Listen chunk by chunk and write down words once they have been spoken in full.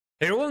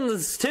Hey everyone,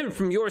 this is Tim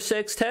from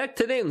YourSixTech.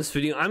 Today in this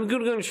video, I'm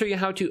going to show you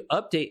how to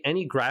update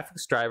any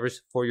graphics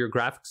drivers for your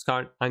graphics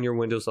card on your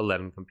Windows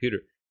 11 computer.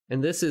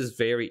 And this is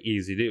very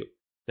easy to do.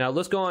 Now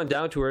let's go on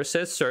down to where it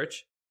says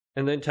search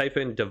and then type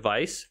in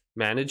device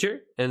manager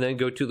and then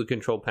go to the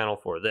control panel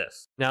for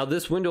this. Now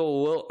this window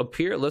will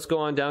appear. Let's go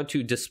on down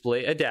to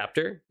display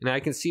adapter and I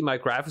can see my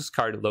graphics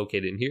card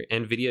located in here,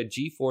 NVIDIA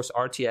GeForce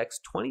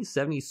RTX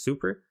 2070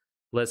 Super.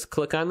 Let's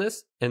click on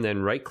this and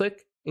then right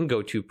click and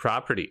go to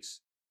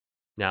properties.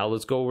 Now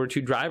let's go over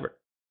to driver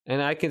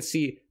and I can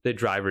see the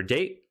driver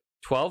date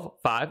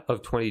 12/5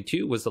 of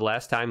 22 was the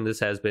last time this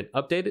has been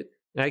updated,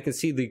 and I can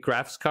see the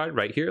graphics card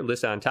right here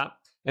listed on top,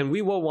 and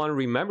we will want to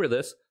remember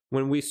this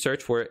when we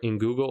search for it in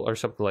Google or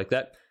something like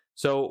that.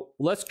 So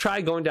let's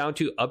try going down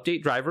to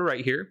update driver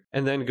right here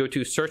and then go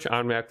to search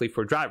automatically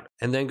for driver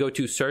and then go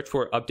to search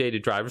for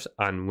updated drivers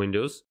on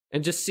Windows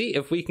and just see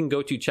if we can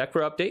go to check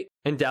for update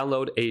and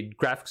download a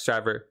graphics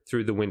driver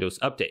through the Windows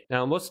update.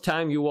 Now most of the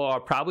time you will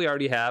probably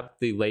already have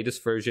the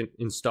latest version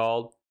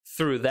installed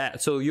through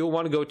that. So you'll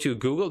want to go to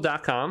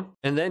google.com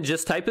and then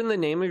just type in the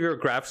name of your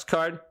graphics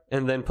card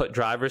and then put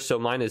drivers. So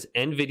mine is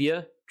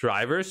NVIDIA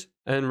drivers,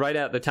 and right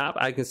at the top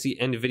I can see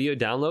NVIDIA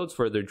downloads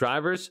for their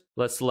drivers.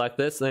 Let's select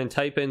this, then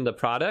type in the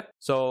product.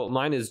 So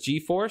mine is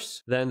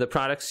GeForce, then the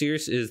product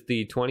series is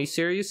the 20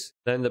 series,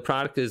 then the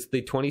product is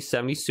the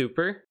 2070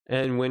 Super,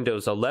 and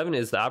Windows 11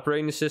 is the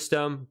operating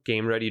system,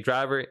 game ready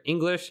driver,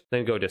 English,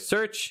 then go to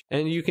search,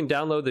 and you can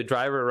download the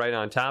driver right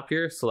on top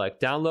here.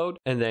 Select download,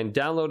 and then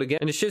download again,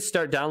 and it should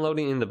start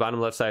downloading in the bottom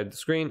left side of the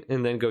screen,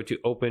 and then go to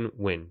open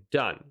when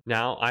done.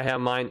 Now I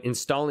have mine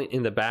installing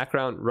in the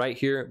background right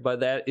here, but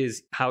that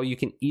is how you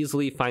can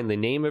easily find the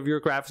name of your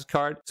graphics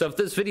card. So if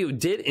this video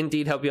did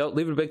indeed help you out,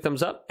 leave it a big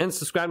thumbs up and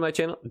subscribe to my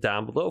channel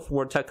down below for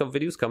more tech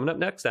videos coming up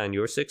next on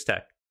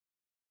YourSixTech.